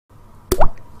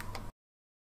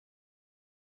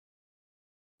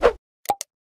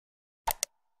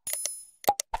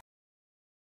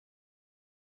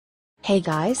Hey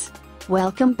guys!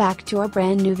 Welcome back to our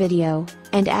brand new video,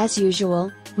 and as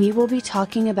usual, we will be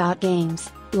talking about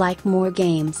games, like more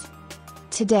games.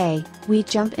 Today, we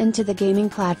jump into the gaming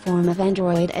platform of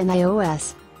Android and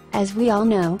iOS. As we all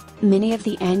know, many of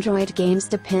the Android games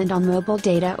depend on mobile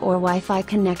data or Wi-Fi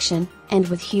connection, and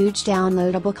with huge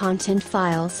downloadable content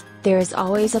files, there is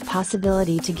always a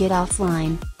possibility to get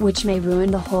offline, which may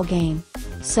ruin the whole game.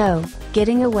 So,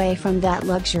 getting away from that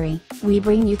luxury, we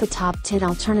bring you the top 10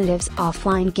 alternatives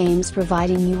offline games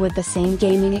providing you with the same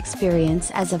gaming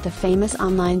experience as of the famous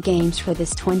online games for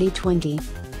this 2020.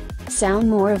 Sound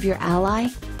more of your ally?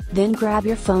 Then grab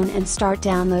your phone and start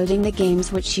downloading the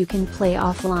games which you can play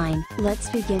offline. Let's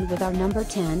begin with our number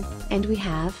 10, and we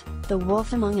have The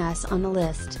Wolf Among Us on the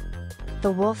list.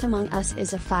 The Wolf Among Us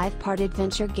is a 5-part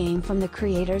adventure game from the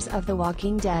creators of The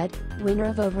Walking Dead, winner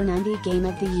of over 90 Game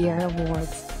of the Year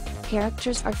awards.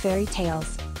 Characters are fairy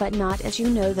tales, but not as you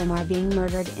know them, are being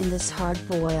murdered in this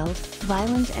hard-boiled,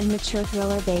 violent and mature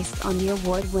thriller based on the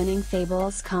award-winning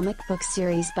Fables comic book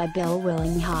series by Bill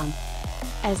Willingham.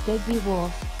 As Bigby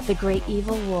Wolf, the great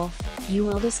evil wolf, you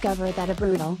will discover that a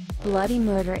brutal, bloody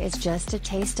murder is just a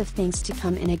taste of things to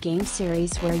come in a game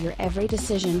series where your every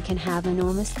decision can have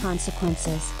enormous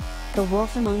consequences. The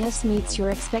Wolf Among Us meets your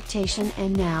expectation,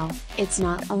 and now, it's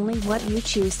not only what you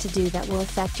choose to do that will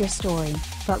affect your story,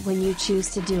 but when you choose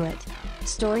to do it.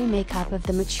 Story makeup of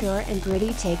the mature and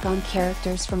gritty take on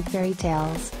characters from fairy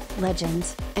tales,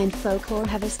 legends, and folklore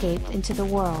have escaped into the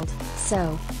world,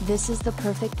 so, this is the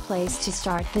perfect place to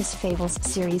start this Fables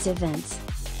series events.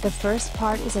 The first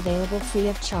part is available free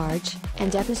of charge,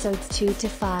 and episodes 2 to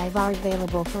 5 are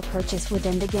available for purchase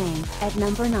within the game. At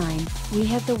number 9, we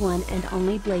have the one and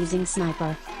only Blazing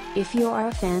Sniper. If you are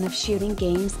a fan of shooting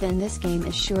games, then this game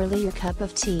is surely your cup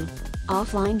of tea.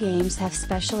 Offline games have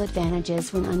special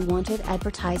advantages when unwanted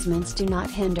advertisements do not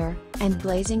hinder, and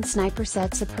Blazing Sniper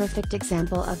sets a perfect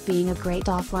example of being a great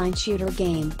offline shooter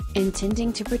game,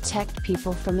 intending to protect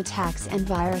people from attacks and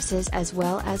viruses as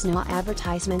well as no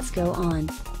advertisements go on.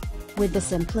 With the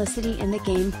simplicity in the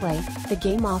gameplay, the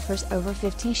game offers over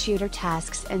 50 shooter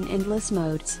tasks and endless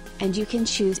modes, and you can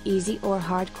choose easy or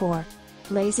hardcore.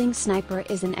 Blazing Sniper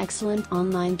is an excellent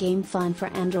online game, fun for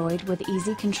Android with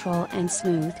easy control and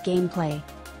smooth gameplay.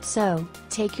 So,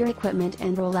 take your equipment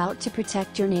and roll out to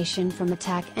protect your nation from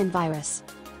attack and virus.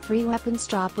 Free weapons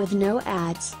drop with no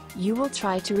ads, you will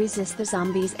try to resist the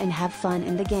zombies and have fun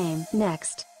in the game.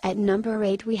 Next, at number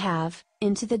 8 we have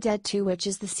Into the Dead 2, which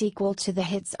is the sequel to the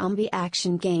hit zombie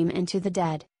action game Into the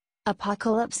Dead.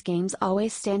 Apocalypse games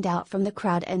always stand out from the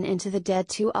crowd, and Into the Dead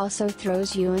 2 also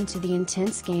throws you into the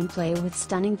intense gameplay with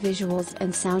stunning visuals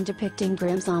and sound depicting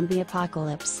grim zombie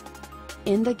apocalypse.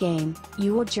 In the game,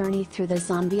 you will journey through the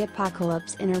zombie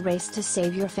apocalypse in a race to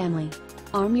save your family.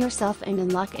 Arm yourself and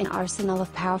unlock an arsenal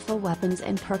of powerful weapons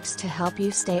and perks to help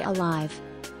you stay alive.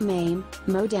 Maim,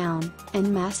 mow down,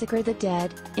 and massacre the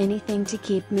dead, anything to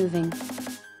keep moving.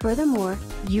 Furthermore,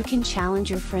 you can challenge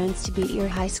your friends to beat your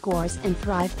high scores and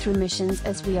thrive through missions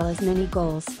as well as mini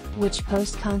goals, which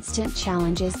pose constant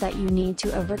challenges that you need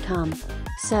to overcome.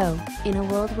 So, in a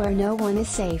world where no one is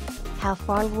safe, how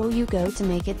far will you go to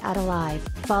make it out alive?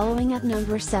 Following at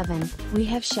number 7, we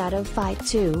have Shadow Fight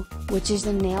 2, which is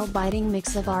a nail-biting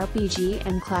mix of RPG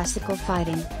and classical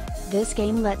fighting. This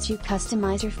game lets you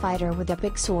customize your fighter with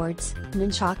epic swords,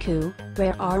 nunchaku,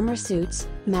 rare armor suits,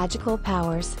 magical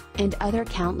powers, and other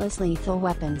countless lethal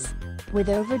weapons. With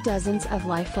over dozens of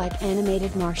lifelike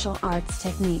animated martial arts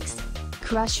techniques.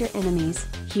 Crush your enemies,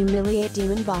 humiliate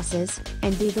demon bosses,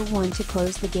 and be the one to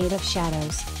close the Gate of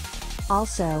Shadows.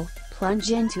 Also,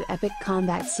 plunge into epic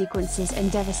combat sequences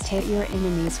and devastate your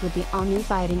enemies with the all-new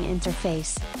fighting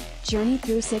interface. Journey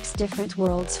through 6 different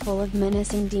worlds full of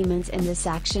menacing demons in this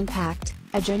action-packed,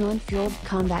 adrenaline-fueled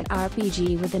combat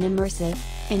RPG with an immersive,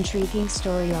 intriguing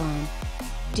storyline.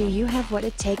 Do you have what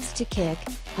it takes to kick,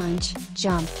 punch,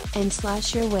 jump, and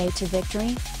slash your way to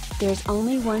victory? There's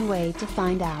only one way to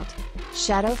find out.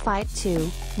 Shadow Fight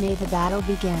 2, may the battle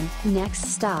begin. Next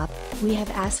stop, we have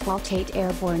ASPHALT 8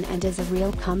 Airborne, and is a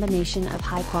real combination of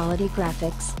high-quality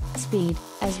graphics, speed,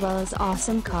 as well as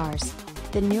awesome cars.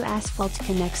 The new ASPHALT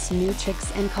connects new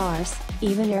tricks and cars,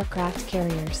 even aircraft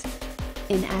carriers.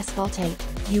 In ASPHALT 8,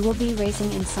 you will be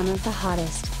racing in some of the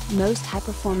hottest, most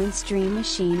high-performance dream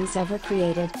machines ever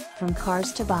created, from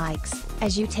cars to bikes,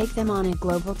 as you take them on a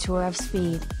global tour of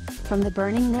speed. From the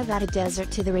burning Nevada desert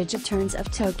to the rigid turns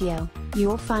of Tokyo, you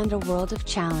will find a world of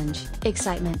challenge,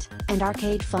 excitement, and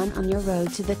arcade fun on your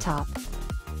road to the top.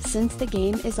 Since the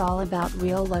game is all about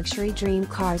real luxury dream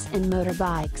cars and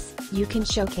motorbikes, you can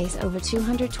showcase over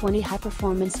 220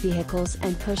 high-performance vehicles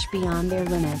and push beyond their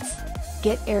limits.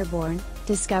 Get airborne,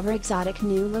 Discover exotic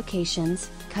new locations,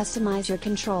 customize your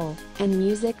control, and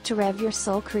music to rev your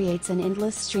soul creates an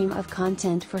endless stream of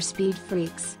content for speed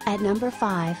freaks. At number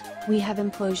 5, we have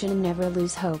Implosion and Never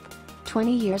Lose Hope.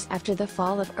 20 years after the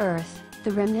fall of Earth,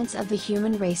 the remnants of the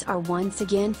human race are once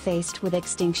again faced with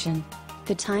extinction.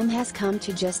 The time has come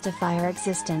to justify our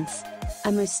existence.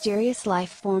 A mysterious life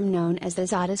form known as the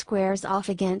Zada squares off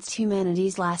against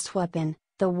humanity's last weapon,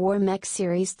 the War Mech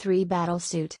Series 3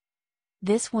 battlesuit.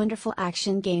 This wonderful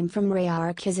action game from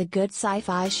Rayark is a good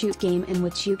sci-fi shoot game in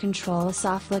which you control a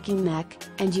soft-looking mech,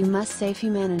 and you must save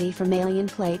humanity from alien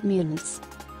plate mutants.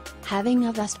 Having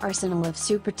a vast arsenal of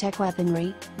super tech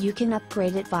weaponry, you can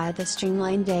upgrade it via the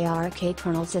streamlined ARK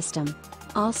kernel system.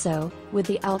 Also, with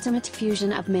the ultimate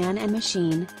fusion of man and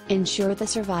machine, ensure the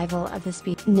survival of the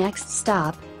speed. Next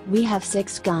stop, we have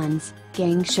 6 Guns,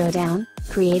 Gang Showdown,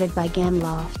 created by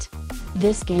Gameloft.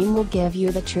 This game will give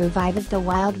you the true vibe of the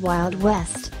Wild Wild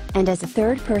West, and as a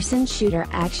third-person shooter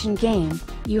action game,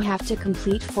 you have to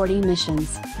complete 40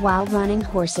 missions while running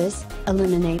horses,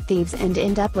 eliminate thieves and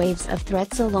end up waves of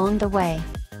threats along the way.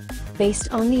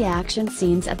 Based on the action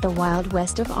scenes of the Wild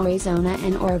West of Arizona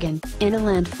and Oregon, in a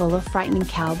land full of frightening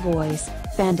cowboys,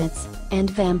 bandits, and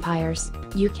vampires,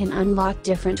 you can unlock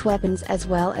different weapons as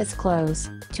well as clothes,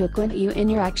 to equip you in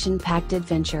your action-packed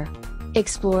adventure.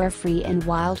 Explore a free and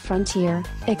wild frontier,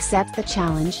 accept the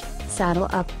challenge, saddle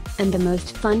up, and the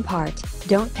most fun part,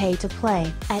 don't pay to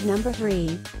play. At number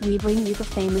 3, we bring you the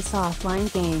famous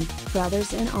offline game,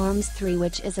 Brothers in Arms 3,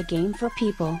 which is a game for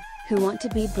people who want to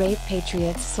be brave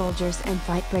patriots, soldiers and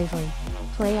fight bravely.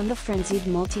 Play on the frenzied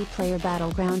multiplayer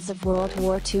battlegrounds of World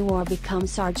War II or become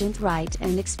Sergeant Wright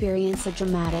and experience a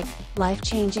dramatic,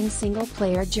 life-changing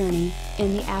single-player journey,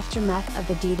 in the aftermath of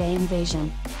the D-Day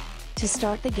invasion. To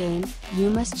start the game, you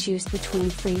must choose between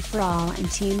free-for-all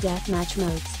and team deathmatch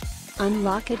modes.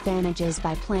 Unlock advantages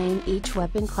by playing each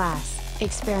weapon class,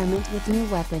 experiment with new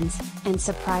weapons, and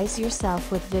surprise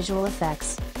yourself with visual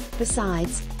effects.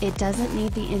 Besides, it doesn't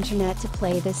need the internet to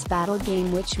play this battle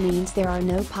game, which means there are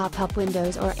no pop-up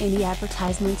windows or any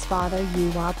advertisements bother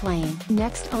you while playing.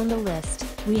 Next on the list,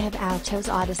 we have ALTO'S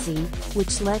Odyssey,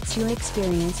 which lets you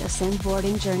experience a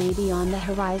sandboarding journey beyond the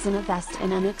horizon of vast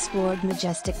and unexplored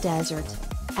majestic desert.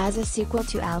 As a sequel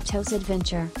to ALTO'S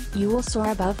adventure, you will soar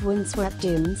above windswept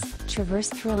dunes, traverse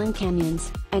thrilling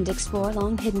canyons, and explore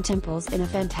long hidden temples in a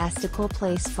fantastical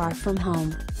place far from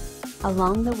home.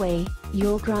 Along the way,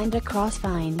 you'll grind across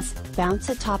vines, bounce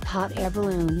atop hot air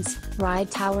balloons, ride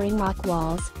towering rock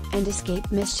walls, and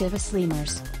escape mischievous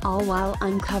lemurs, all while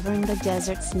uncovering the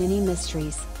desert's many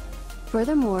mysteries.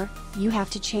 Furthermore, you have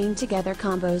to chain together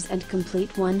combos and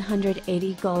complete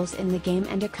 180 goals in the game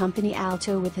and accompany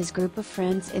Alto with his group of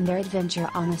friends in their adventure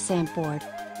on a sandboard.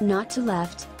 Not to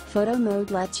left, photo mode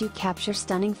lets you capture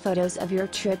stunning photos of your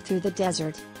trip through the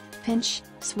desert. Pinch,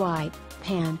 swipe,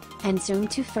 pan, and zoom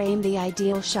to frame the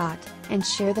ideal shot, and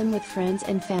share them with friends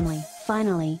and family.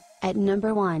 Finally, at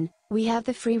number 1, we have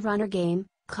the free runner game,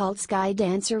 called Sky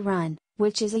Dancer Run,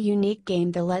 which is a unique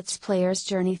game that lets players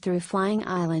journey through flying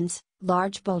islands,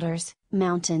 large boulders,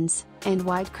 mountains, and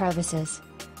wide crevices.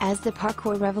 As the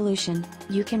parkour revolution,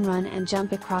 you can run and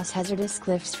jump across hazardous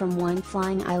cliffs from one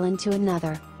flying island to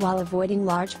another, while avoiding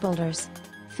large boulders.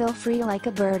 Feel free like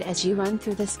a bird as you run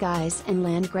through the skies and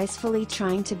land gracefully,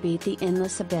 trying to beat the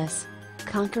endless abyss.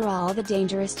 Conquer all the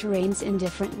dangerous terrains in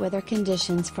different weather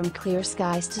conditions, from clear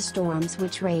skies to storms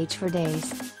which rage for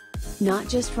days. Not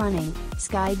just running,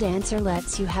 Sky Dancer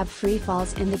lets you have free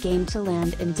falls in the game to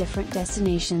land in different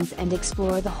destinations and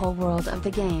explore the whole world of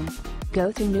the game.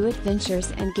 Go through new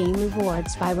adventures and gain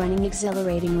rewards by running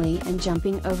exhilaratingly and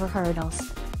jumping over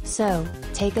hurdles. So,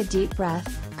 take a deep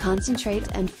breath, concentrate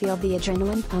and feel the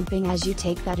adrenaline pumping as you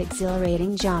take that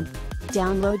exhilarating jump.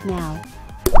 Download now.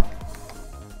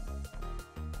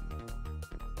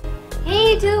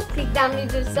 Hey YouTube, click down here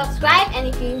to subscribe, and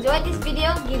if you enjoyed this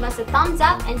video, give us a thumbs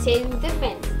up and share it with your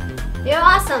friends. You're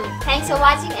awesome! Thanks for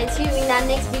watching and see you in our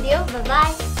next video. Bye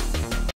bye!